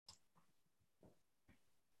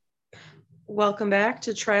Welcome back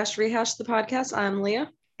to Trash Rehash the podcast. I'm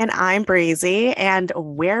Leah. And I'm Breezy, and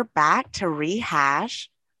we're back to rehash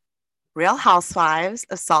Real Housewives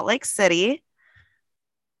of Salt Lake City.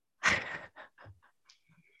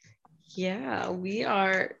 Yeah,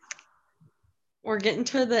 we're getting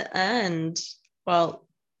to the end. Well,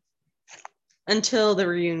 until the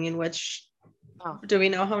reunion, which Oh, do we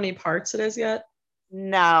know how many parts it is yet?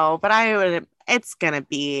 no, but it's going to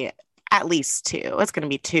be at least two. It's going to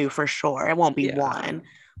be two for sure. It won't be Yeah. one,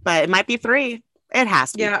 but it might be three. It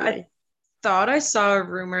has to be Yeah, I three. thought I saw a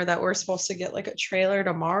rumor that we're supposed to get like a trailer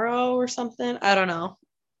tomorrow or something. I don't know.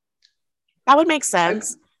 That would make I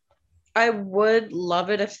sense. I would love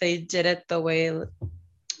it if they did it the way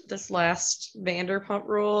this last Vanderpump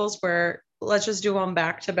Rules, where let's just do them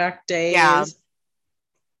back to back Yeah. days.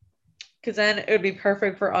 Because then it would be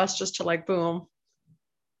perfect for us just to like boom,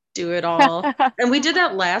 do it all. And we did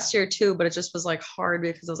that last year too, but it just was like hard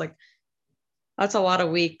because I was like, that's a lot of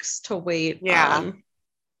weeks to wait Yeah. on.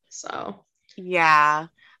 So Yeah.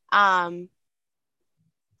 Um,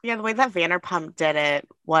 yeah, the way that Vanderpump did it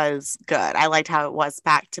was good. I liked how it was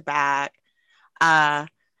back to back. Uh,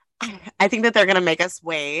 I think that they're gonna make us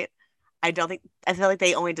wait. I feel like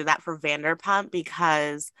they only did that for Vanderpump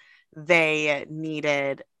because they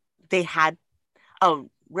had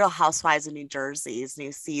Real Housewives of New Jersey's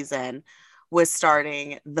new season was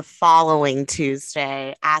starting the following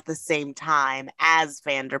Tuesday at the same time as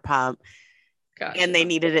Vanderpump, and they gotcha.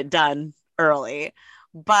 needed it done early.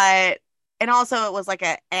 But and also it was like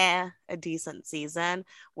a decent season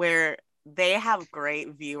where they have great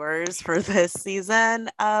viewers for this season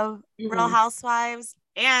of Real Mm-hmm. Housewives,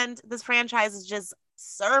 and this franchise is just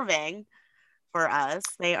serving for us.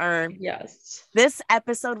 Yes. This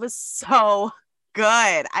episode was so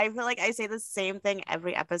good. I feel like I say the same thing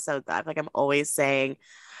every episode though. I feel like I'm always saying,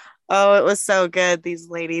 oh, it was so good. These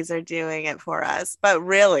ladies are doing it for us. But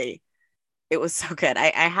really, it was so good. I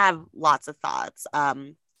have lots of thoughts.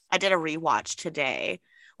 I did a rewatch today,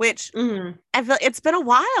 which Mm-hmm. I feel it's been a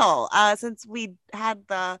while since we had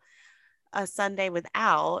the a Sunday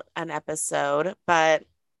without an episode, but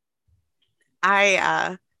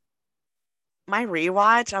I my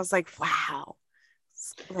rewatch, I was like, wow,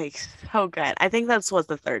 like so good. I think this was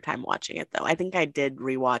the third time watching it though. I think I did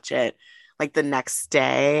rewatch it like the next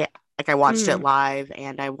day. Like I watched it Mm-hmm. live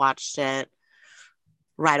and I watched it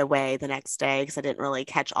right away the next day because I didn't really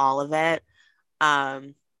catch all of it.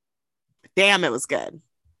 Um, damn, it was good.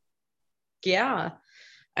 Yeah.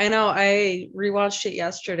 I know I rewatched it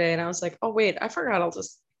yesterday and I was like, oh wait, I forgot all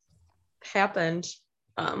this happened.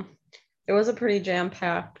 Um, it was a pretty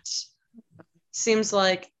jam-packed. Seems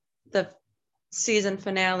like the season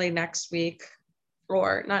finale next week,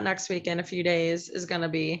 or not next week, in a few days, is going to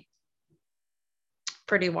be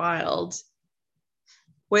pretty wild.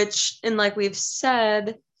 Which, and like we've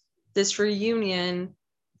said, this reunion,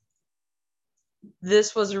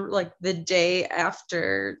 this was like the day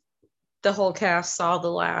after the whole cast saw the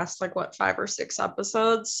last, like, what, 5 or 6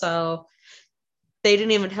 episodes. So they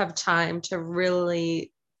didn't even have time to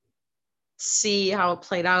really see how it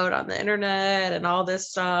played out on the internet and all this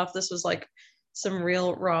stuff. This was like some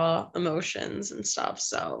real raw emotions and stuff.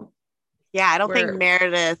 So Yeah, I don't think we're,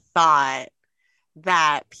 Meredith thought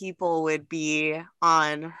that people would be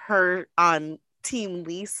on Team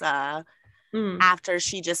Lisa mm, after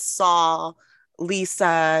she just saw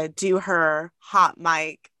Lisa do her hot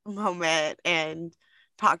mic moment and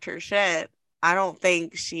talked her shit. I don't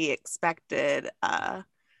think she expected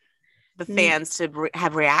the fans to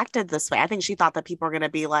have reacted this way. I think she thought that people were going to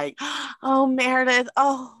be like, oh, Meredith,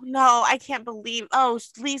 oh, no, I can't believe, oh,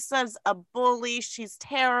 Lisa's a bully. She's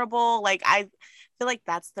terrible. Like, I feel like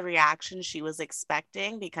that's the reaction she was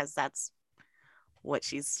expecting because that's what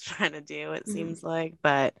she's trying to do, it mm, seems like.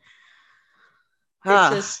 But, it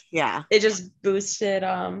just yeah. it just boosted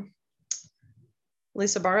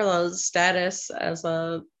Lisa Barlow's status as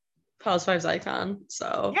a Housewives icon.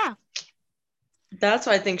 So Yeah. that's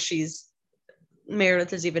why I think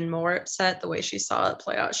Meredith is even more upset the way she saw it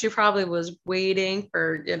play out. She probably was waiting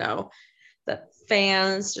for, the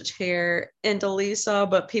fans to tear into Lisa,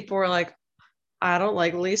 but people were like, I don't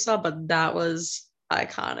like Lisa, but that was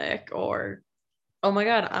iconic. Or, oh my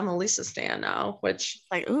God, I'm a Lisa stan now, which,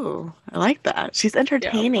 Like, ooh, I like that. She's yeah, which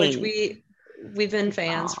entertaining. we've been She's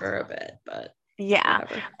fans soft. for a bit, but Yeah.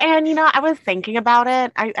 whatever. And, I was thinking about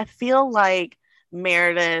it. I feel like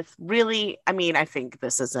Meredith really, I mean, I think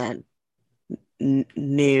this isn't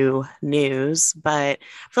new news, but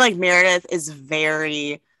I feel like Meredith is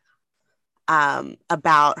very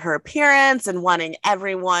about her appearance and wanting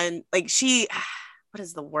everyone like she what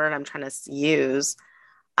is the word I'm trying to use?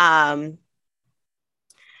 Um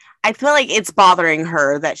I feel like it's bothering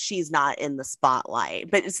her that she's not in the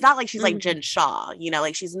spotlight, but it's not like she's like Mhm. Jen Shaw, you know,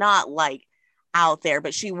 like she's not like out there,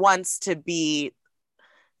 but she wants to be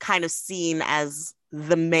kind of seen as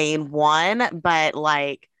the main one, but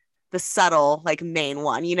like the subtle, like main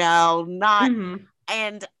one, you know, not Mhm.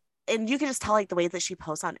 and and you can just tell like the way that she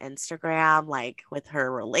posts on Instagram, like with her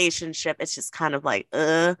relationship, it's just kind of like,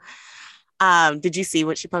 did you see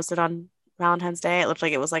what she posted on Valentine's Day? It looked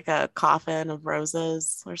like it was like a coffin of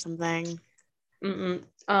roses or something. Mm-mm.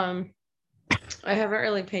 I haven't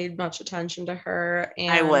really paid much attention to her, I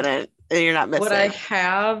and wouldn't. You're not what I missing.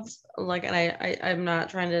 have, like, and I'm not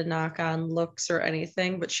trying to knock on looks or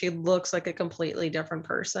anything, but she looks like a completely different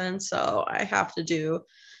person. So I have to do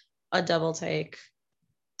a double take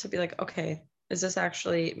to be like, okay, is this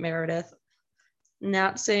actually Meredith?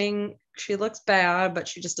 Not saying she looks bad, but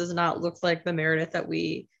she just does not look like the Meredith that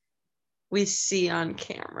we see on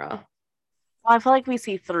camera. Well, I feel like we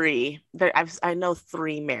see three. I know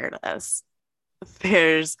three Merediths.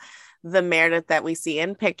 There's the Meredith that we see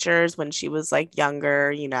in pictures when she was like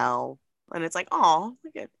younger, you know, and it's like, oh,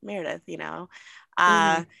 look at Meredith, you know.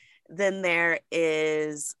 Uh, Mm-hmm. then there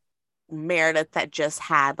is Meredith that just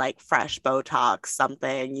had like fresh Botox,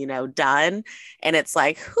 something, you know, done. And it's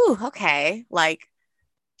like, whew, okay. Like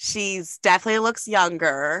she's definitely looks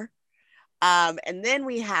younger. And then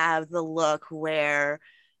we have the look where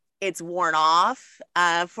it's worn off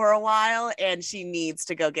for a while and she needs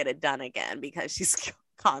to go get it done again because she's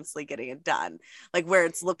constantly getting it done, like where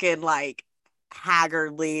it's looking like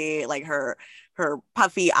haggardly, like her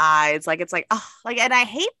puffy eyes, like it's like, oh, like, and I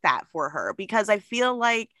hate that for her because I feel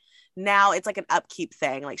like now it's like an upkeep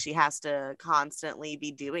thing, like she has to constantly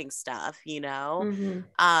be doing stuff, you know. Mm-hmm.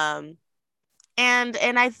 um and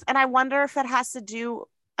I wonder if it has to do,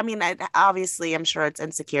 I mean, obviously I'm sure it's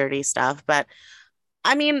insecurity stuff, but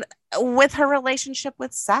I mean, with her relationship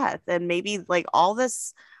with Seth and maybe like all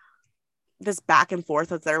this back and forth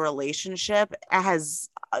with their relationship has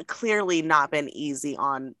clearly not been easy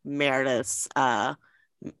on Meredith's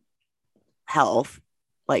health,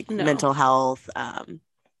 like No, mental health,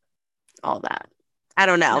 all that. I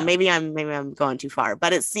don't know. no. Maybe I'm going too far,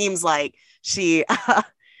 but it seems like she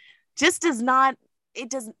just does not. It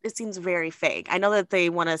doesn't. It seems very fake. I know that they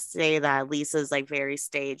want to say that Lisa's like very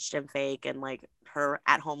staged and fake, and like her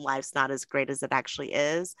at home life's not as great as it actually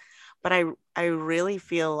is. But I really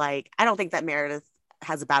feel like I don't think that Meredith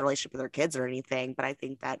has a bad relationship with her kids or anything, but I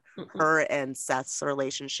think that Mm-mm. her and Seth's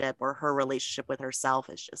relationship or her relationship with herself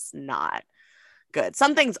is just not good.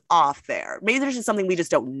 Something's off there. Maybe there's just something we just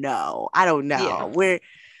don't know. I don't Yeah. know. We're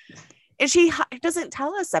and she doesn't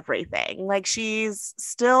tell us everything. Like she's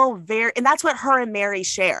still very, and that's what her and Mary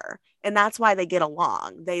share, and that's why they get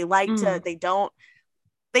along. They like to. Mm-hmm. They don't.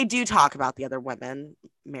 They do talk about the other women.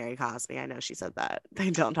 Mary Cosby, I know she said that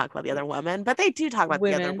they don't talk about the other women, but they do talk about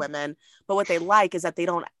the other Women. women. But what they like is that they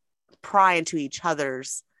don't pry into each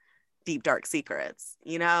other's deep dark secrets.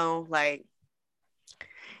 You know, like.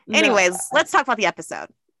 No. Anyways, let's talk about the episode.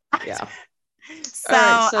 Yeah. All right.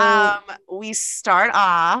 So So we start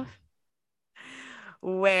off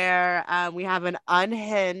where we have an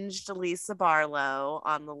unhinged Lisa Barlow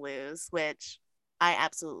on the loose, which I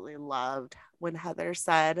absolutely loved when Heather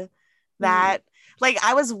said mhm. that. Like,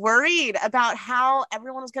 I was worried about how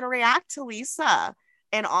everyone was going to react to Lisa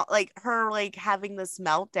and all, like her like having this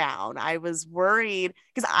meltdown. I was worried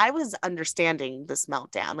because I was understanding this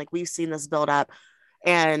meltdown. Like we've seen this build up,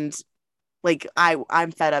 and like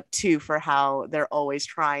I'm fed up too for how they're always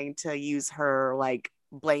trying to use her, like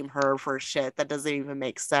blame her for shit that doesn't even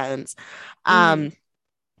make sense. Mhm. um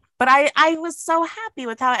but I was so happy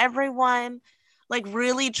with how everyone like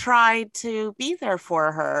really tried to be there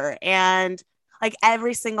for her, and like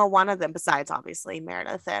every single one of them besides obviously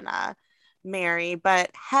Meredith and Mary, but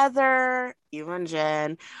Heather, even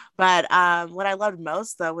Jen. But what I loved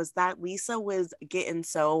most though was that Lisa was getting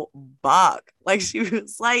so buck. Like she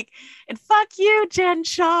was like, and fuck you, Jen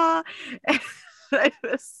Shaw. It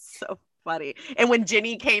was so funny. And when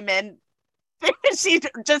Ginny came in, she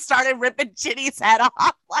just started ripping Ginny's head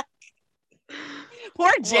off. Like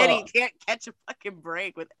poor Ginny Well, can't catch a fucking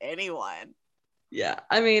break with anyone. yeah.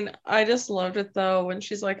 I mean, I just loved it though when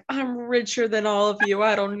she's like, "I'm richer than all of you.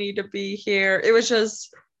 I don't need to be here." It was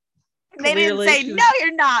just And they didn't clearly say, she no, was,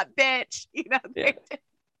 you're not, bitch. You know, yeah.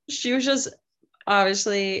 She was just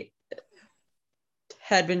obviously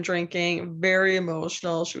had been drinking, very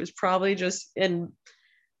emotional. She was probably just in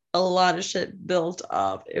a lot of shit built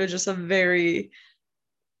up. It was just a very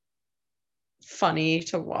funny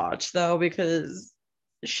to watch though because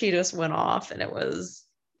she just went off and it was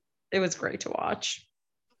great to watch.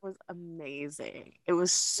 was amazing. It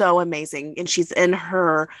was so amazing. And she's in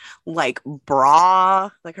her like bra,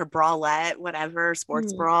 like her bralette, whatever,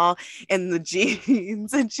 sports Mhm. bra, and the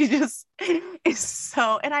jeans. And she just is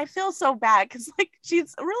so, and I feel so bad because like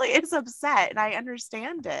she's really is upset and I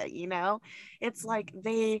understand it, you know? It's like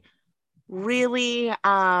they really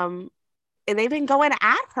and they've been going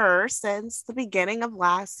at her since the beginning of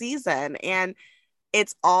last season. And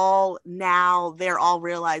it's all now they're all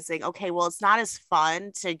realizing, okay, well, it's not as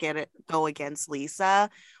fun to go against Lisa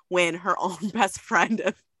when her own best friend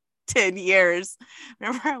of 10 years.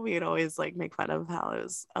 Remember how we would always like make fun of how it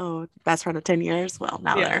was, oh, best friend of 10 years? Well,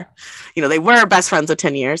 now Yeah. they were best friends of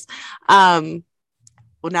 10 years. Well,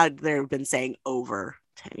 now they've been saying over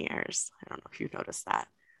 10 years. I don't know if you've noticed that.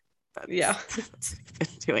 Yeah. That's been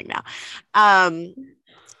doing now. Um,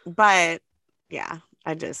 but yeah,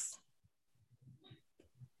 I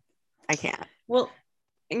can't. Well,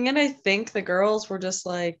 and I think the girls were just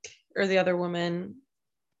like, or the other women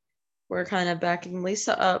were kind of backing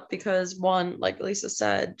Lisa up because one, like Lisa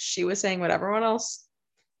said, she was saying what everyone else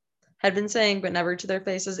had been saying, but never to their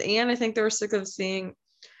faces. And I think they were sick of seeing,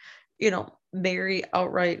 Mary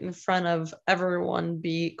outright in front of everyone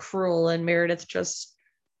be cruel and Meredith just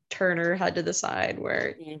turn her head to the side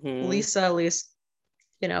where Mm-hmm. Lisa at least,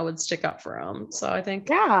 would stick up for him. So I think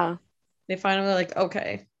Yeah. they finally like,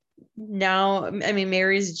 okay, now, I mean,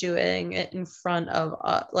 Mary's doing it in front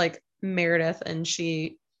of like Meredith, and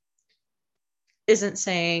she isn't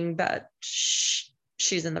saying that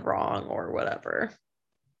she's in the wrong or whatever.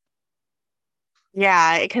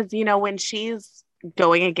 Yeah. Because, when she's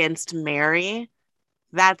going against Mary,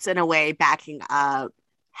 that's in a way backing up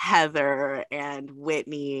Heather and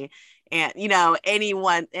Whitney and,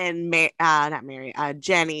 anyone and not Mary,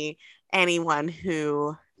 Jenny, anyone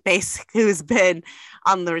who basically who's been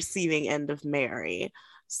on the receiving end of Mary.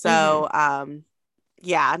 Mm-hmm. So,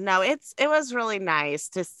 yeah, no, it was really nice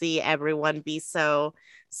to see everyone be so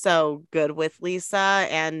good with Lisa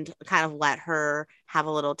and kind of let her have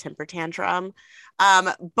a little temper tantrum.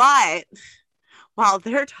 But while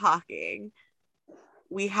they're talking,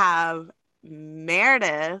 we have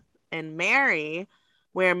Meredith and Mary,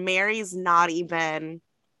 where Mary's not even,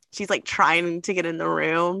 she's like trying to get in the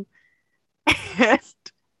room. And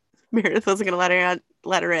Meredith wasn't gonna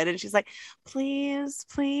let her in, and she's like, please,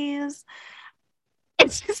 please.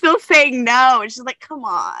 And she's still saying no. And she's like, come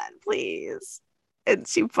on, please. And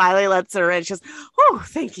she finally lets her in. She goes, oh,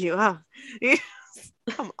 thank you. Oh.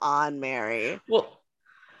 Come on, Mary. Well,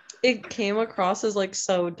 it came across as like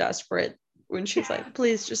so desperate when she's like,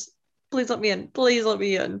 please let me in. Please let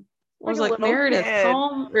me in. I Like was a like, little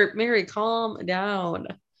kid. Mary, calm down.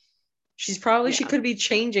 She Yeah. could be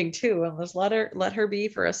changing too. And let's let her be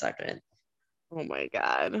for a second. Oh my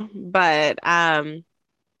God. But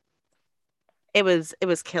it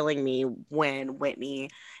was killing me when Whitney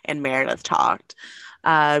and Meredith talked.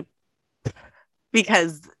 Uh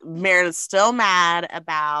because Meredith's still mad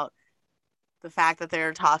about the fact that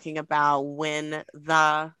they're talking about when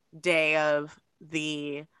the day of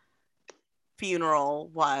the funeral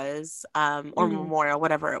was, or Mm-hmm. memorial,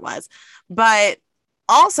 whatever it was. But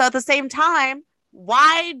also at the same time,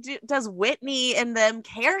 why does Whitney and them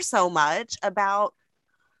care so much about,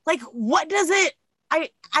 like, what does it, I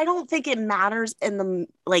don't think it matters in the,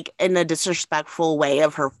 like, in a disrespectful way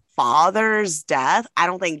of her father's death. I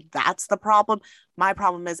don't think that's the problem. My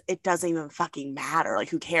problem is it doesn't even fucking matter. Like,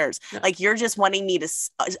 who cares? No. Like, you're just wanting me to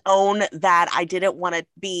own that I didn't want to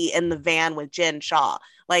be in the van with Jen Shaw.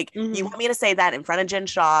 Like, you Mm-hmm. want me to say that in front of Jen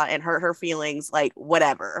Shaw and hurt her feelings, like,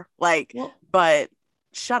 whatever. Like, Well, but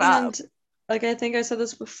shut up. and like I think I said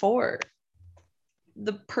this before,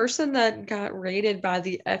 the person that got raided by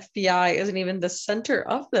the FBI isn't even the center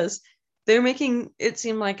of this. They're making it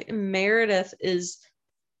seem like Meredith is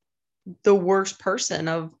the worst person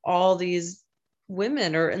of all these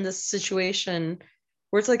women or in this situation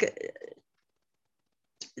where it's like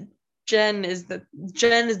Jen is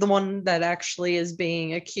the one that actually is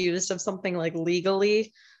being accused of something like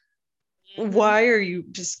legally. Mm-hmm. Why are you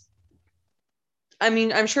just I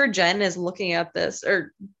mean, I'm sure Jen is looking at this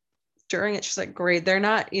or during it, she's like, great, they're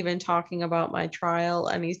not even talking about my trial,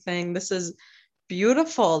 anything. This is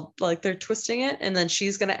beautiful. Like they're twisting it, and then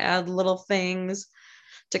she's gonna add little things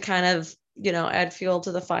to kind of, add fuel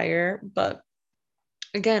to the fire. But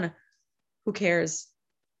again, who cares?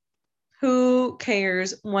 Who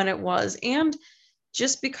cares when it was? And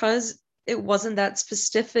just because it wasn't that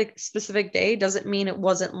specific day doesn't mean it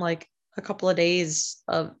wasn't like a couple of days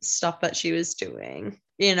of stuff that she was doing.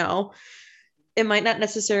 It might not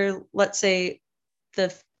necessarily, let's say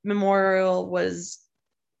the memorial was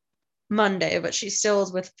Monday, but she still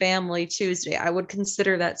is with family Tuesday. I would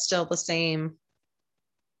consider that still the same.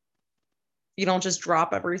 You don't just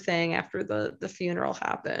drop everything after the funeral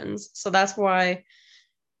happens. So that's why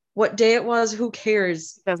what day it was, who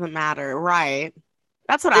cares? Doesn't matter, right?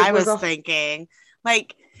 That's what It I was was a thinking.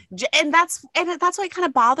 Like, and that's why it kind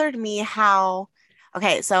of bothered me how.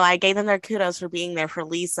 Okay, so I gave them their kudos for being there for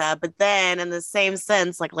Lisa, but then in the same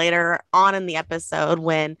sense, like later on in the episode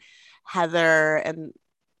when Heather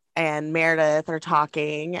and Meredith are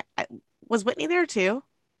talking, was Whitney there too? I don't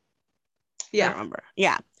yeah. remember.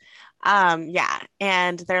 Yeah. Yeah,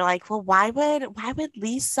 and they're like, well, why would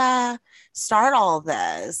Lisa start all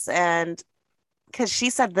this? And because she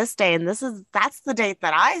said this day, and that's the date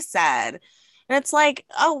that I said. And it's like,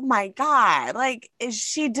 oh my God, like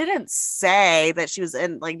she didn't say that she was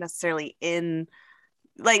in like necessarily in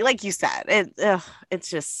like you said, it's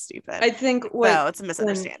just stupid. I think So it's a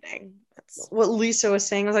misunderstanding. It's what Lisa was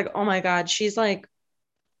saying was like, oh my God, she's like at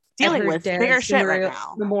dealing her with bigger dad's shit right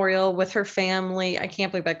now. memorial with her family. I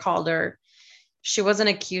can't believe I called her. She wasn't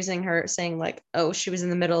accusing her, saying like, oh, she was in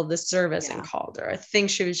the middle of the service and Yeah. called her. I think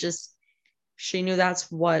she was just, she knew that's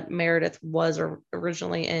what Meredith was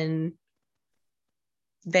originally in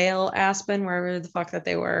Vale, Aspen, wherever the fuck that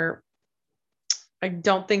they were. I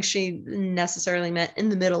don't think she necessarily meant in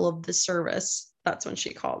the middle of the service. That's when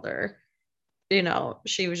she called her.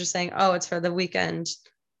 She was just saying, oh, it's for the weekend.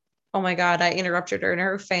 Oh my God, I interrupted her in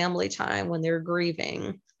her family time when they were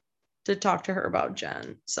grieving to talk to her about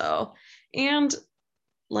Jen. So, and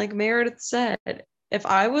like Meredith said, if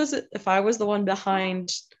I was the one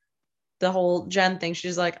behind the whole Jen thing,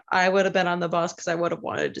 she's like, I would have been on the bus because I would have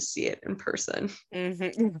wanted to see it in person,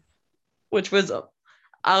 Mm-hmm. which was,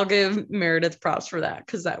 I'll give Meredith props for that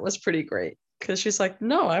because that was pretty great. Because she's like,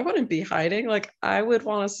 no, I wouldn't be hiding. Like, I would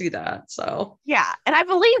want to see that. So, Yeah, and I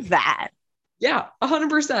believe that. yeah,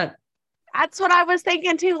 100%. That's what I was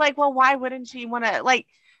thinking too. Like, well, why wouldn't she want to like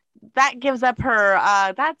that gives up her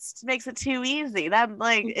that makes it too easy. That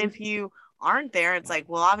like if you aren't there, it's like,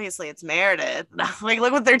 well, obviously it's Meredith. Like,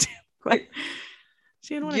 look what they're doing. Like,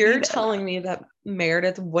 she didn't want to be You're there. telling me that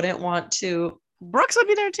Meredith wouldn't want to Brooks would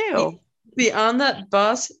be there too. be on that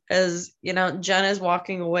bus as, Jen is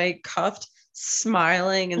walking away, cuffed,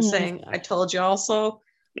 smiling and Mm. saying, I told you also.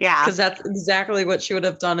 Yeah. Because that's exactly what she would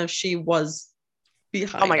have done if she was Oh my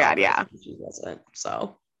behind all God. this. Yeah. She wasn't.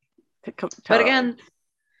 So, but Totally. again,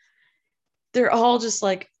 they're all just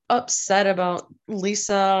like upset about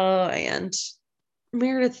Lisa and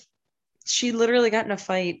Meredith. She literally got in a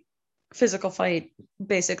fight, physical fight,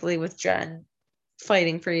 basically with Jen,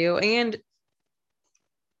 fighting for you. And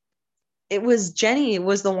it was Jenny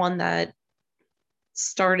was the one that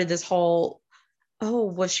started this whole, oh,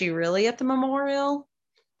 was she really at the memorial?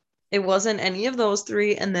 It wasn't any of those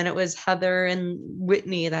three. And then it was Heather and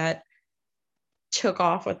Whitney that took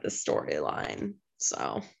off with the storyline.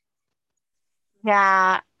 So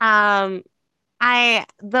Yeah. I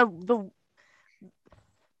the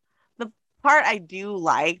part I do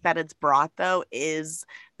like that it's brought though is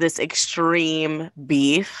this extreme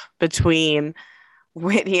beef between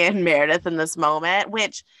Whitney and Meredith in this moment,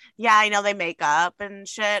 which, yeah, I know they make up and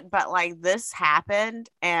shit, but like this happened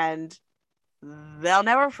and they'll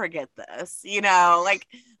never forget this, like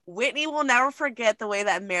Whitney will never forget the way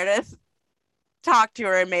that Meredith talked to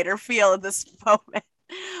her and made her feel at this moment.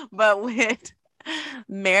 But when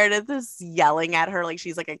Meredith is yelling at her like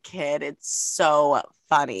she's like a kid, it's so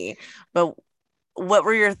funny. But what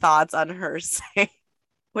were your thoughts on her saying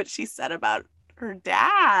what she said about her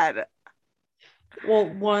dad? well,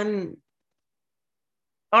 one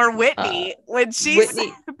Or Whitney when she said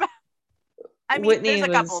Whitney about, I mean, there's Whitney a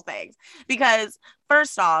couple was of things because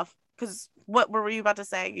first off, because what were you about to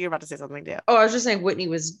say? You're about to say something too. I was just saying Whitney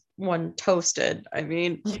was one toasted. I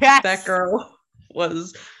mean, that Yes, girl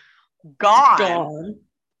was gone. gone.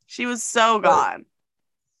 She was so But gone.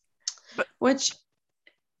 But which,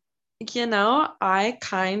 I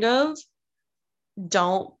kind of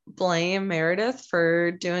don't blame Meredith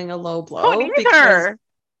for doing a low oh, blow because neither.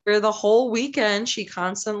 for the whole weekend, she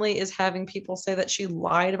constantly is having people say that she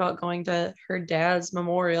lied about going to her dad's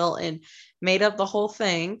memorial and made up the whole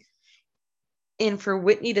thing. And for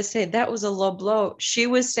Whitney to say that was a low blow, she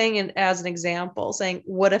was saying it as an example, saying,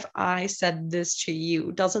 what if I said this to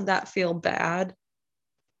you? Doesn't that feel bad?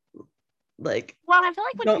 Like, Well, I feel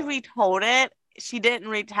like when she don't, retold it, she didn't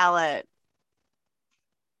retell it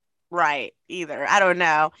right either. I don't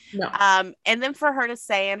know. no. And then for her to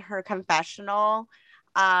say in her confessional,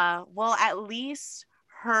 well, at least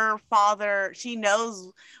her father, she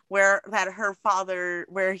knows her father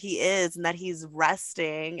where he is and that he's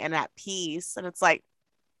resting and at peace. And it's like,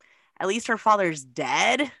 at least her father's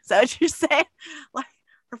dead. So what you're saying? Like,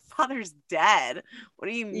 her father's dead. What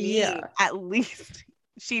do you mean? Yeah. At least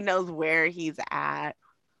she knows where he's at.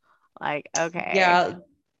 Like, okay. Yeah,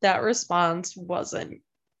 that response wasn't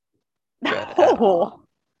good at No.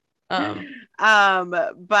 all. Um,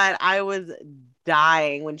 But I was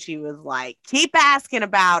dying when she was like, keep asking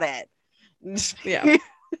about it. yeah.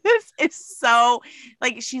 This is so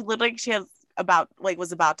like she has about like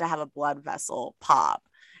was about to have a blood vessel pop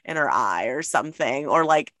in her eye or something, or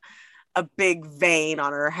like a big vein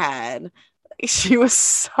on her head. She was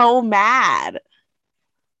so mad.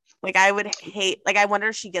 Like I would hate, like I wonder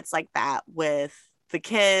if she gets like that with the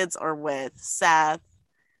kids or with Seth,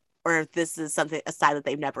 or if this is something a side that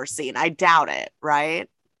they've never seen. I doubt it, right?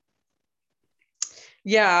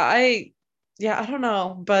 Yeah, I don't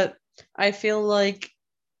know, but I feel like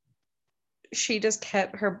she just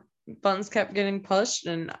kept her buttons kept getting pushed,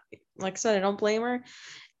 and like I said, I don't blame her.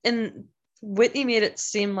 And Whitney made it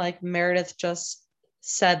seem like Meredith just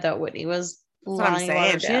said that Whitney was That's what I'm lying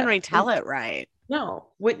about her saying. She didn't dad. really tell it right. No,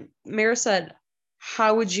 Mira said,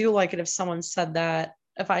 how would you like it if someone said that,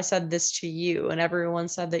 if I said this to you and everyone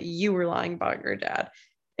said that you were lying about your dad?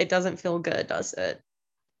 It doesn't feel good, does it?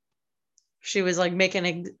 She was like making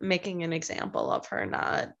an example of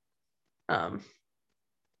her, um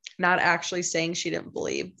not actually saying she didn't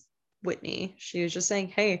believe Whitney. She was just saying,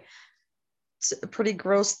 hey, it's a pretty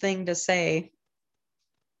gross thing to say.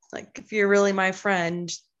 Like, if you're really my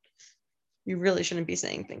friend, you really shouldn't be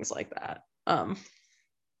saying things like that.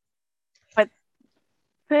 But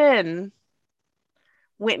then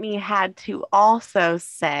Whitney had to also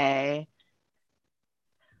say,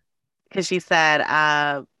 because she said,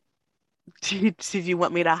 did you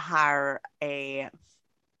want me to hire a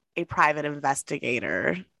private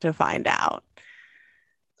investigator to find out?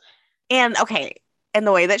 And okay, and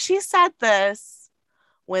the way that she said this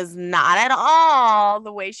was not at all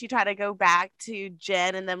the way she tried to go back to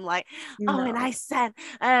Jen and them like, oh, and I No. said,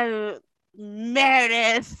 oh,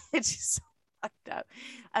 Meredith. It's just so fucked up.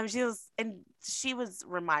 She was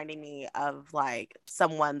reminding me of like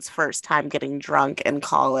someone's first time getting drunk in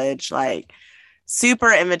college, like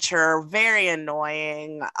super immature, very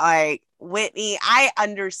annoying. Like Whitney,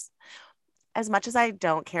 as much as I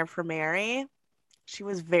don't care for Mary, she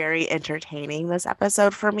was very entertaining this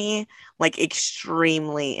episode for me, like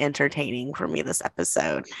extremely entertaining for me this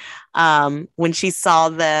episode. When she saw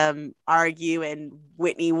them argue and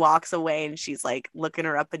Whitney walks away and she's like looking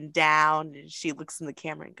her up and down and she looks in the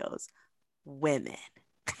camera and goes, women.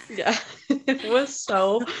 Yeah. It was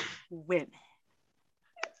so, Women.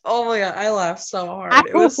 oh my god, I laughed so I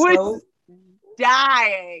hard. was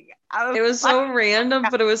dying. I was It was like, so random,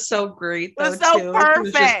 but it was so great it was though so too. It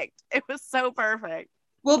was just, perfect. It was so perfect.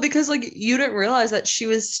 well, because like you didn't realize that she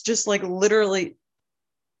was just like literally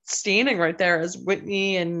standing right there as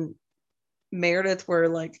Whitney and Meredith were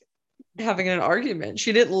like having an argument.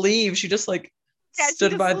 She didn't leave. She just like Yeah, she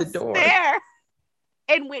stood just by the was door. there.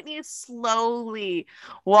 And Whitney slowly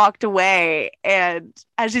walked away, and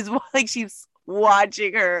as she's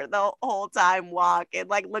watching her the whole time walk and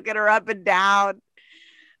like looking her up and down.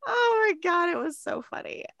 Oh my god, it was so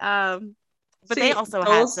funny. But they See, also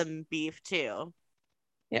had those, some beef too,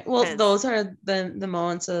 yeah, well, because those are the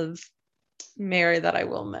moments of Mary that I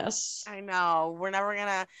will miss. I know we're never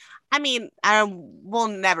gonna. I mean, we'll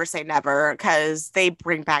never say never because they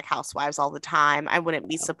bring back housewives all the time. I wouldn't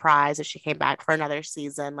be surprised if she came back for another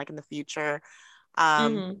season, like in the future.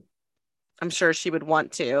 Um, Mm-hmm. I'm sure she would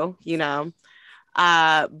want to, you know.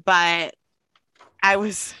 But I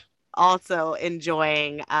was also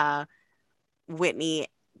enjoying Whitney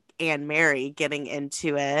and Mary getting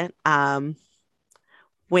into it.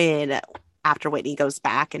 When after Whitney goes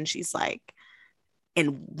back and she's like,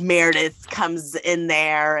 and Meredith comes in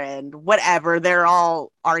there and whatever, they're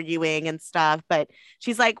all arguing and stuff. But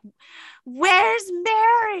she's like, where's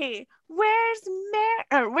Mary? Where's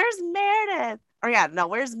Meredith? Or yeah, no,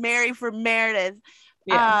 where's Mary for Meredith?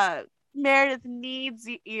 Yeah. Meredith needs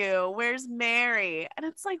you. Where's Mary? And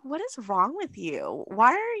it's like, what is wrong with you?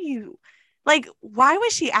 Why are you like, why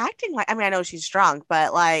was she acting like, I mean, I know she's drunk,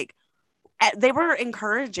 but like, they were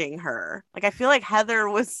encouraging her. Like, I feel like Heather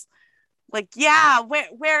was like, yeah,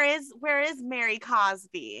 where is Mary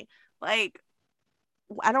Cosby? Like,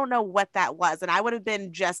 I don't know what that was. And I would have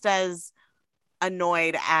been just as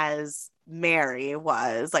annoyed as Mary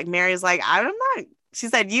was. Like, Mary's like, I'm not, she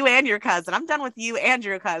said, you and your cousin. I'm done with you and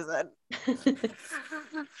your cousin.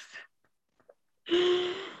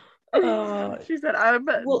 She said, I'm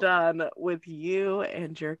Well, done with you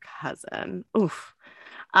and your cousin. Oof.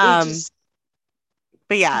 it Um, just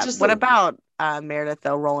but yeah, just what about Meredith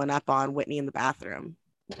though rolling up on Whitney in the bathroom?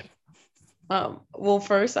 Well,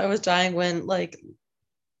 first I was dying when like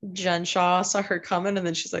Jen Shaw saw her coming, and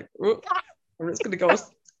then she's like, "Oop, I'm just gonna go.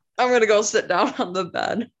 I'm gonna go sit down on the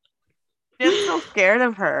bed." Jen's so scared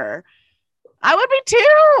of her. I would be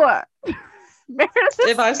too. Meredith is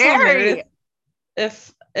If I saw scary.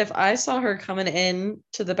 Meredith, if I saw her coming in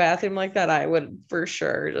to the bathroom like that, I would for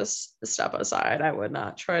sure just step aside. I would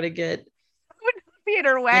not try to get I would not be in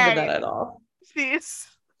her into that way. at all. She's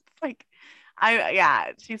like,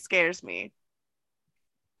 yeah, she scares me.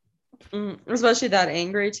 Especially that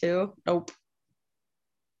angry too. Nope.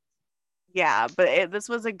 Yeah, but this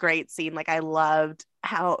was a great scene. Like I loved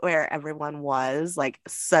how where everyone was, like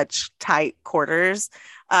such tight quarters.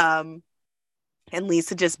 Um, and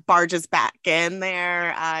Lisa just barges back in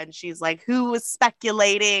there, and she's like, "Who was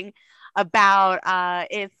speculating about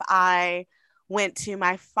if I went to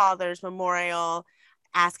my father's memorial?"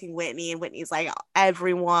 Asking Whitney, and Whitney's like,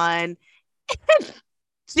 "Everyone."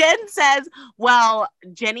 Jen says, "Well,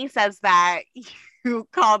 Jenny says that you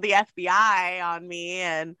called the FBI on me,"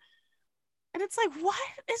 and it's like, what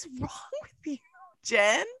is wrong with you,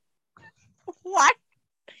 Jen? Why?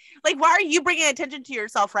 Like, why are you bringing attention to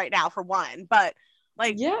yourself right now, for one? But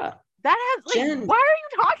like, Yeah, that has like, Jen. why are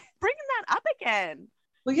you talking, bringing that up again?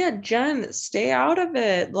 Well, yeah, Jen, stay out of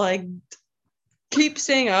it. Like, keep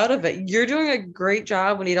staying out of it. You're doing a great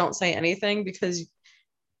job when you don't say anything because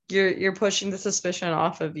you're pushing the suspicion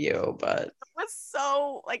off of you. But It was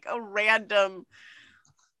so like a random.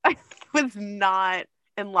 I was not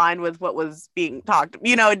in line with what was being talked.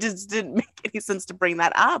 It just didn't make any sense to bring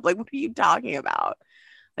that up. Like, what are you talking about?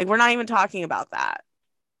 Like, we're not even talking about that,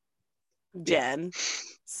 yeah, Jen.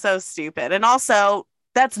 So stupid. And also,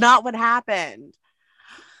 that's not what happened.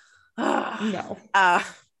 no. uh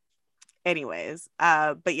Anyways,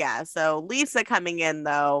 but yeah, so Lisa coming in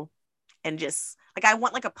though, and just like I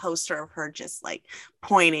want like a poster of her just like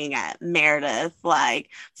pointing at Meredith, like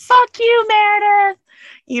 "fuck you, Meredith,"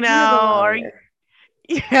 You're the or liar.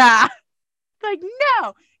 yeah, like no,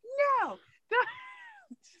 no, don't,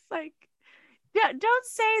 just like yeah, don't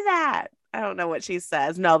say that. I don't know what she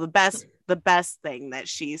says. No, the best thing that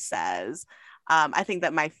she says. I think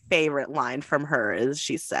that my favorite line from her is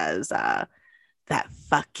she says, "That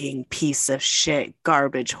fucking piece of shit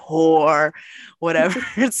garbage whore," whatever.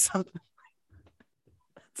 It's something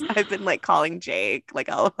I've been like calling Jake, like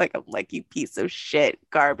I'm like, "You piece of shit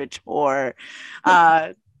garbage whore."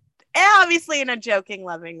 And obviously in a joking,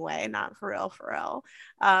 loving way, not for real, for real.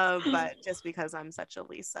 But just because I'm such a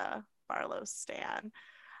Lisa Barlow stan.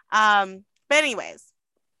 But anyways,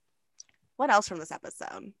 what else from this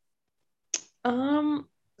episode? Um,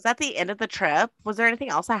 Was that the end of the trip? Was there anything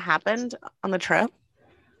else that happened on the trip?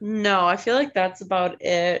 no, I feel like that's about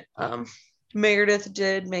it. Meredith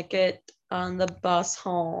did make it on the bus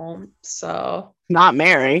home, so Not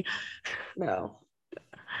Mary. no.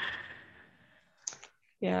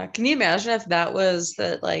 Yeah, can you imagine if that was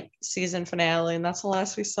the like season finale and that's the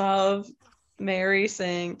last we saw of Mary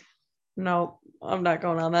saying, "No, I'm not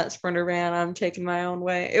going on that Sprinter van. I'm taking my own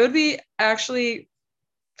way." It would be actually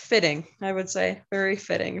fitting, I would say, very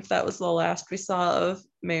fitting if that was the last we saw of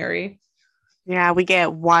Mary. Yeah, we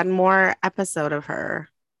get one more episode of her,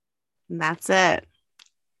 and that's it.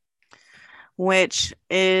 Which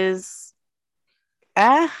is,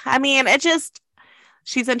 I mean, it just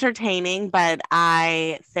she's entertaining, but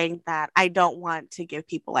I think that I don't want to give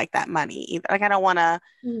people like that money either. Like, I don't want to.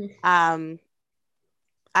 Um,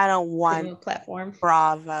 I don't Give them want a platform.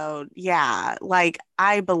 Bravo. Yeah, like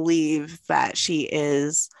I believe that she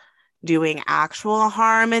is doing actual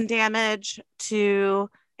harm and damage to,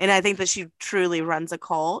 and I think that she truly runs a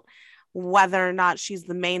cult. Whether or not she's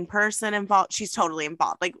the main person involved, she's totally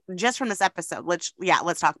involved. Like just from this episode, let's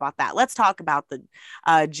talk about that. Let's talk about the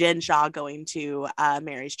Jen Shaw going to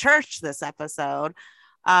Mary's church this episode.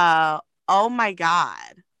 Uh, oh my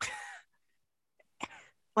god,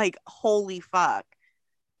 like holy fuck,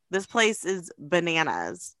 this place is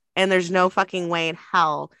bananas, and there's no fucking way in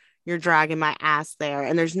hell you're dragging my ass there,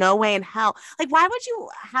 and there's no way in hell. Like, why would you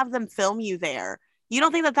have them film you there? You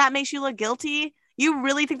don't think that that makes you look guilty? You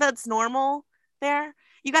really think that's normal there?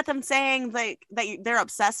 You got them saying like they're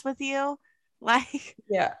obsessed with you, like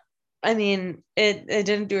Yeah. I mean, it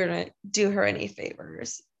didn't do her any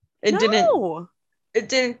favors. It didn't no. it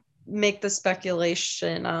didn't make the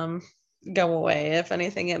speculation go away. If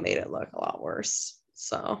anything, it made it look a lot worse.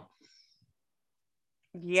 So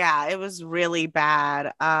Yeah, it was really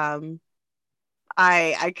bad. I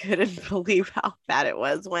couldn't believe how bad it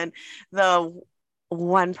was when the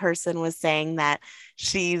one person was saying that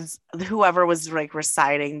she's whoever was like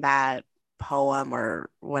reciting that poem or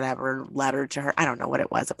whatever letter to her. I don't know what it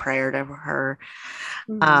was, a prayer to her.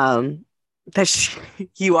 mhm. Um, that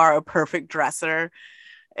you are a perfect dresser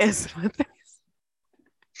is what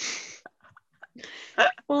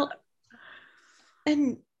Well,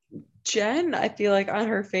 and Jen, I feel like on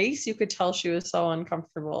her face you could tell she was so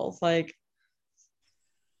uncomfortable. Like,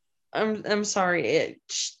 I'm sorry,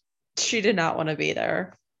 she did not want to be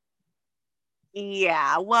there.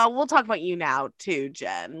 Yeah, well, we'll talk about you now too,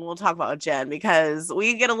 Jen. We'll talk about Jen because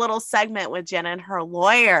we get a little segment with Jen and her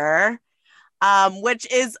lawyer, which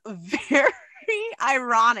is very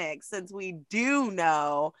ironic since we do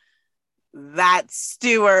know that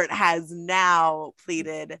Stuart has now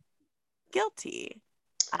pleaded guilty,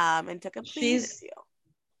 and took a plea She's deal.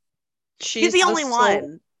 He's she's the the only sole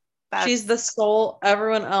one she's that's the sole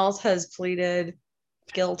everyone else has pleaded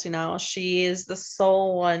guilty now. She is the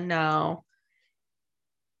sole one now.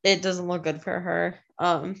 It doesn't look good for her.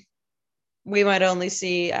 We might only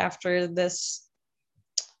see after this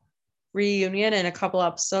reunion and a couple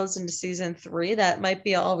episodes into season 3. That might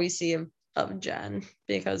be all we see of Jen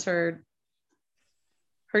because her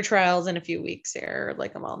trial's in a few weeks here,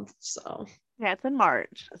 like a month. So yeah, it's in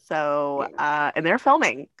March. So yeah, and they're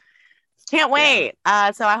filming. Can't yeah,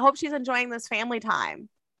 wait. So I hope she's enjoying this family time.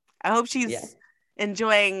 I hope yeah. she's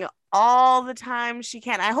enjoying all the time she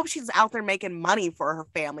can. I hope she's out there making money for her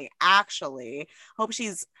family, actually. Hope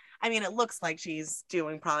she's, I mean, it looks like she's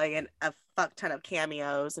doing probably a fuck ton of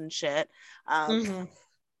cameos and shit. Um, Mm-hmm.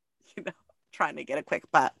 you know, trying to get a quick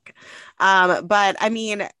buck. But I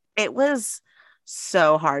mean, it was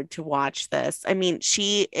so hard to watch this. I mean,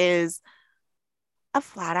 she is a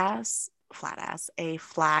a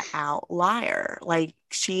flat out liar. Like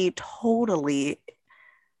she totally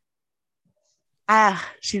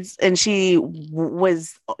she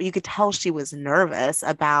was, you could tell she was nervous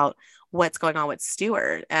about what's going on with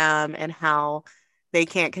Stuart, and how they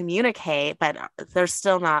can't communicate, but they're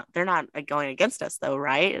not like, going against us though,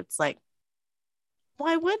 right? It's like,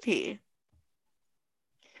 why would he?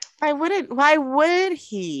 Why would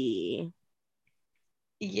he?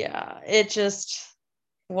 Yeah, it just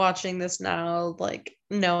watching this now, like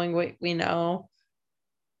knowing what we know.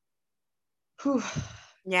 Whew.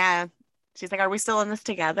 Yeah. She's like, are we still in this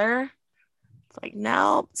together? It's like,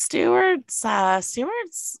 no, Stewart's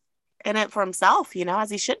in it for himself, as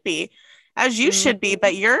he should be, as you should be, Mhm.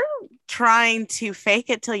 but you're trying to fake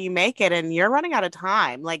it till you make it and you're running out of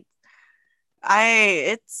time. Like,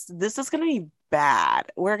 this is gonna be bad.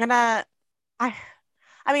 I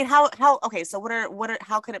I mean, okay, so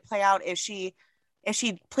how could it play out if she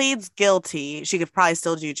pleads guilty, she could probably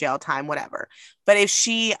still do jail time, whatever. But if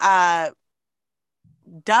she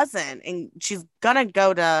doesn't, and she's gonna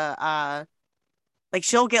go to like,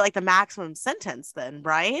 she'll get like the maximum sentence then,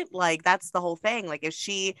 right? Like, that's the whole thing. Like, if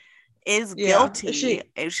she is Yeah, guilty,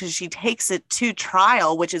 if she takes it to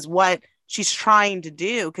trial, which is what she's trying to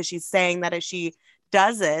do, because she's saying that if she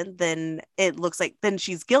doesn't, then it looks like then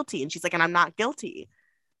she's guilty, and she's like, and I'm not guilty.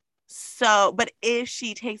 So, but if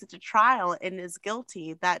she takes it to trial and is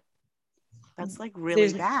guilty, that's like really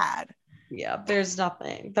there's bad. yeah, there's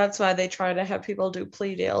nothing. That's why they try to have people do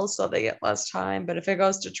plea deals so they get less time. But if it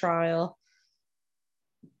goes to trial,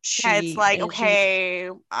 Yeah, it's like, she okay,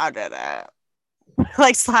 I did it.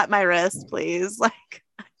 Like, slap my wrist, please. Like,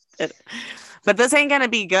 but this ain't gonna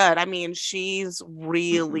be good. I mean, she's mm-mm.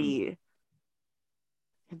 really,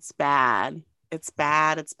 it's bad. It's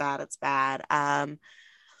bad. It's bad. It's bad.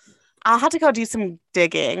 I'll have to go do some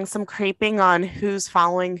digging, some creeping on who's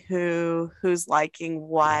following who's liking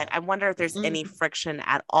what. I wonder if there's any Mm. friction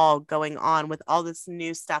at all going on with all this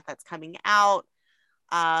new stuff that's coming out.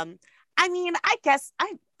 Um, I mean, I guess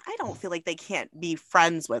I don't feel like they can't be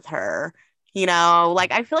friends with her.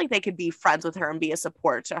 Like, I feel like they could be friends with her and be a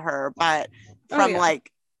support to her, but Oh from, yeah,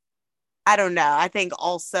 like, I don't know. I think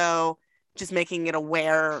also just making it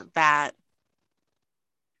aware that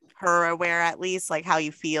her aware, at least, like, how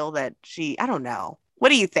you feel that I don't know. What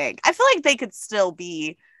do you think? I feel like they could still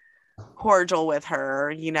be cordial with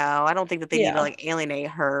her. I don't think that they need to yeah. like alienate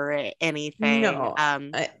her or anything. No,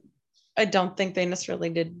 I don't think they necessarily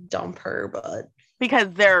did dump her, but Because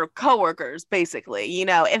they're coworkers, basically.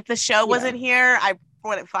 If the show yeah. wasn't here, I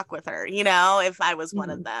wouldn't fuck with her, if I was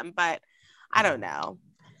one of Mhm. them. But I don't know.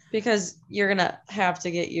 Because you're gonna have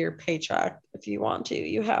to get your paycheck if you want to.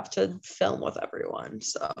 You have to film with everyone.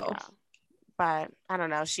 So Yeah. But I don't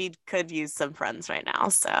know. She could use some friends right now.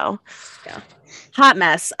 So yeah. hot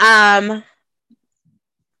mess.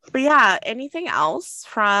 But yeah, anything else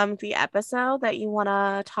from the episode that you want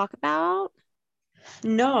to talk about?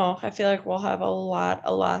 No, I feel like we'll have a lot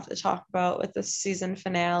to talk about with the season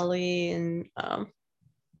finale and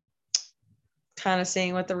kind of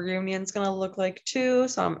seeing what the reunion's gonna look like too.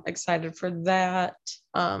 So I'm excited for that.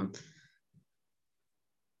 Um,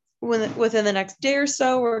 within the next day or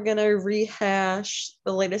so, we're going to rehash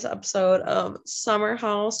the latest episode of Summer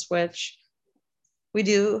House, which we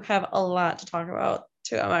do have a lot to talk about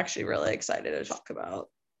too. I'm actually really excited to talk about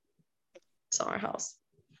Summer House.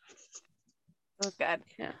 It was good.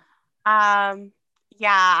 Yeah.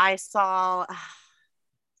 Yeah, I saw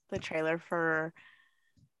the trailer for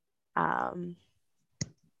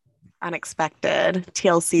Unexpected,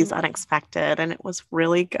 TLC's Unexpected, and it was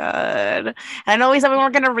really good. And I know we said we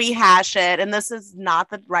weren't going to rehash it, and this is not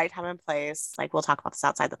the right time and place. Like, we'll talk about this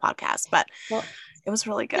outside the podcast, but it was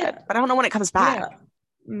really good. Yeah. But I don't know when it comes back. Yeah.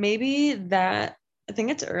 Maybe I think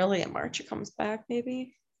it's early in March it comes back,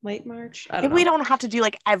 maybe late March. I don't know. We don't have to do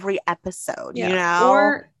like every episode, you know?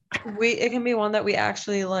 Or it can be one that we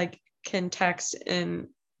actually like can text and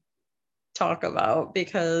talk about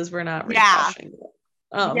because we're not rehashing it.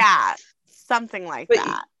 Yeah, something like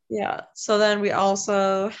that. Yeah. So then we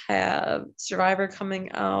also have Survivor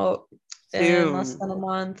coming out in less than a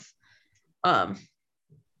month.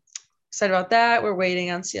 Excited about that. We're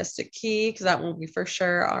waiting on Siesta Key because that one we for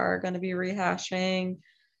sure are going to be rehashing.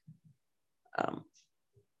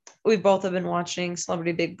 We both have been watching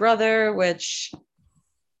Celebrity Big Brother, which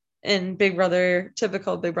in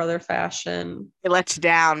typical Big Brother fashion, they let you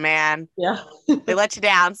down, man. Yeah. They let you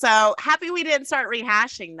down. So happy we didn't start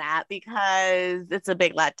rehashing that because it's a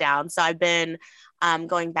big letdown. So I've been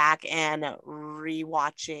going back and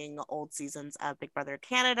rewatching old seasons of Big Brother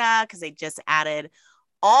Canada because they just added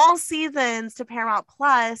all seasons to Paramount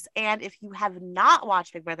Plus. And if you have not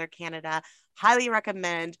watched Big Brother Canada, highly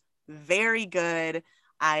recommend. Very good.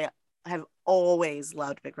 I have always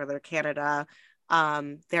loved Big Brother Canada.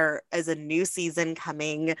 There is a new season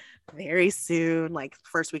coming very soon, like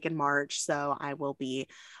first week in March. So I will be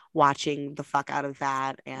watching the fuck out of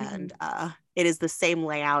that. And it is the same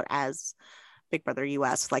layout as Big Brother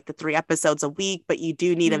US, like the 3 episodes a week, but you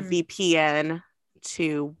do need a VPN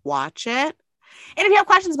to watch it. And if you have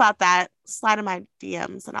questions about that, slide in my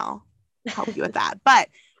DMs and I'll help you with that. But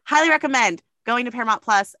highly recommend going to Paramount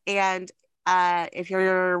Plus. And if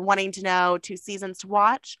you're wanting to know 2 seasons to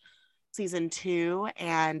watch, season 2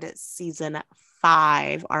 and season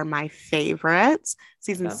 5 are my favorites.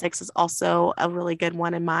 Season 6 is also a really good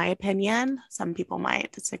one in my opinion. Some people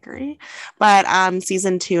might disagree, but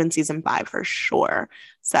season 2 and season 5 for sure.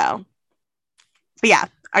 So, but yeah,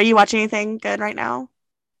 are you watching anything good right now?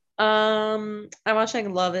 I'm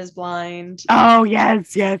watching Love is Blind. Oh,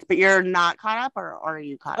 yes. But you're not caught up, or are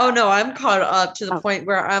you caught up? Oh, no, I'm caught up to the point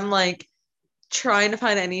where I'm like trying to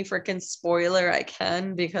find any freaking spoiler I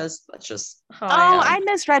can because that's just how I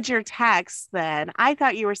misread your text then. I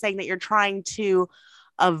thought you were saying that you're trying to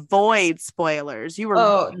avoid spoilers. You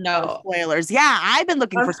were no spoilers. Yeah, I've been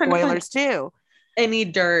looking for spoilers too. Any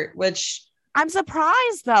dirt, which I'm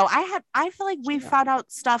surprised though. I feel like we found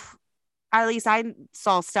out stuff. At least I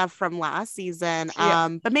saw stuff from last season.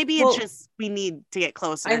 But maybe it's just we need to get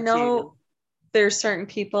closer. I know there's certain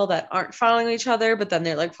people that aren't following each other, but then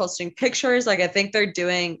they're like posting pictures. Like I think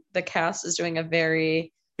the cast is doing a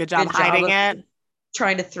very good job hiding it,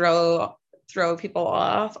 trying to throw people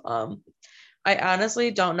off. I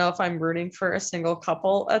honestly don't know if I'm rooting for a single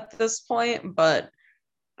couple at this point, but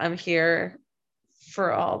I'm here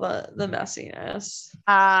for all the messiness.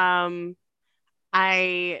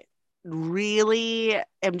 I really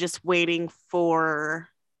am just waiting for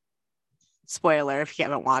spoiler. If you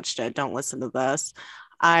haven't watched it, don't listen to this.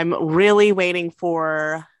 I'm really waiting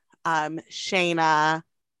for Shayna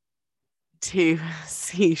to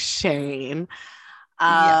see Shane.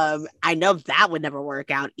 I know that would never work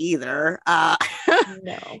out either.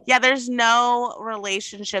 No. Yeah, there's no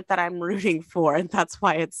relationship that I'm rooting for, and that's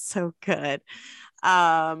why it's so good.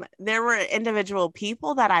 There were individual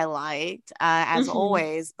people that I liked, as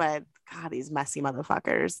always, but God, these messy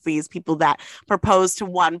motherfuckers, these people that propose to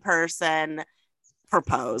one person,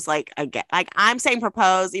 like again, like I'm saying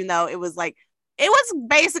propose, even though it was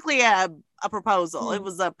basically a proposal. It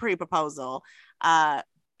was a pre-proposal,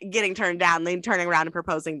 getting turned down, then turning around and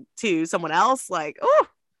proposing to someone else. Like, oh,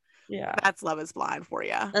 yeah, that's Love is Blind for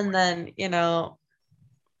you. And then,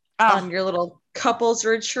 on your little couples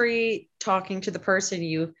retreat, talking to the person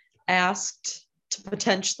you asked to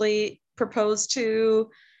potentially propose to,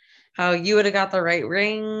 how you would have got the right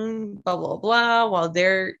ring, blah, blah, blah, while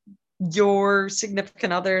your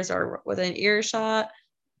significant others are within earshot.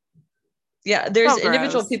 Yeah, there's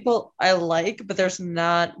individual people I like, but there's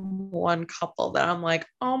not one couple that I'm like,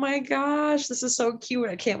 oh my gosh, this is so cute.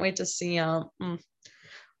 I can't wait to see them.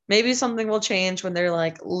 Maybe something will change when they're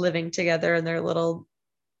like living together in their little.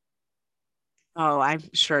 Oh, I'm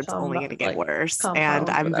sure it's only going to get worse. And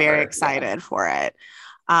I'm very excited for it.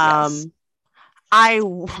 Yes. I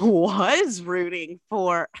was rooting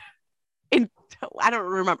for in I don't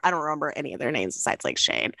remember any of their names besides like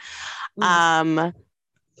Shane.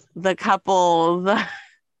 The couple,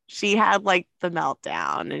 she had like the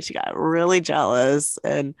meltdown and she got really jealous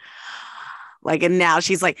and like, and now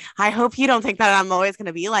she's like, I hope you don't think that I'm always going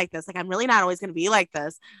to be like this. Like, I'm really not always going to be like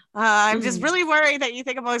this. I'm just really worried that you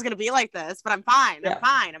think I'm always going to be like this, but I'm fine. I'm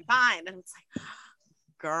fine. I'm fine. And it's like,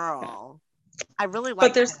 girl, I really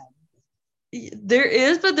like him.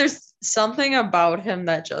 But there's something about him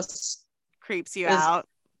that just creeps you out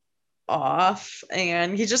off.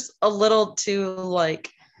 And he's just a little too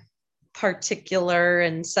like particular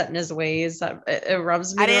and set in his ways that it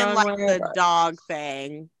rubs me. I didn't like the dog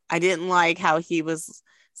thing. I didn't like how he was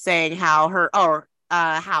saying how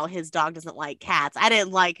his dog doesn't like cats. I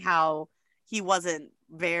didn't like how he wasn't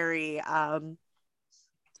very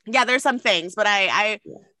there's some things, but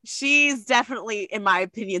she's definitely, in my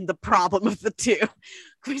opinion, the problem of the two.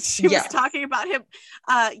 When she was talking about him,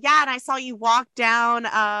 and I saw you walk down.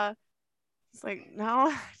 It's like,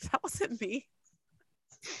 no, that wasn't me.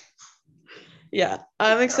 Yeah,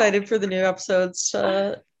 I'm excited for the new episodes.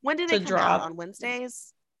 When do they come out? On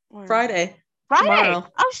Wednesdays? Friday. Tomorrow.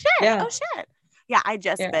 Oh shit! Yeah. Oh shit! Yeah, I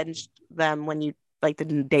just binged them when you like the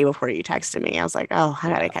day before you texted me. I was like, oh, I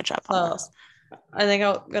gotta catch up on this. I think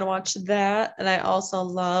I'm gonna watch that, and I also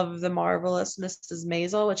love The Marvelous Mrs.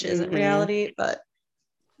 Maisel, which isn't reality, but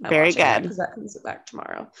very good because that comes back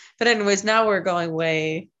tomorrow. But anyways, now we're going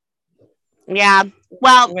way. Yeah,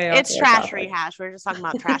 well, it's trash rehash. We're just talking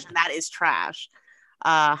about trash, and that is trash.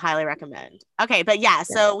 Highly recommend. Okay, but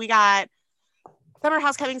so we got Summer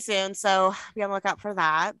House coming soon, so be on the lookout for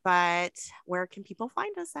that. But where can people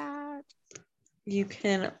find us at? You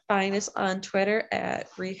can find us on Twitter at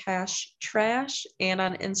Rehash Trash and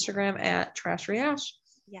on Instagram at Trash Rehash.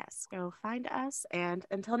 Yes, go find us. And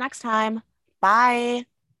until next time, bye.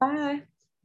 Bye.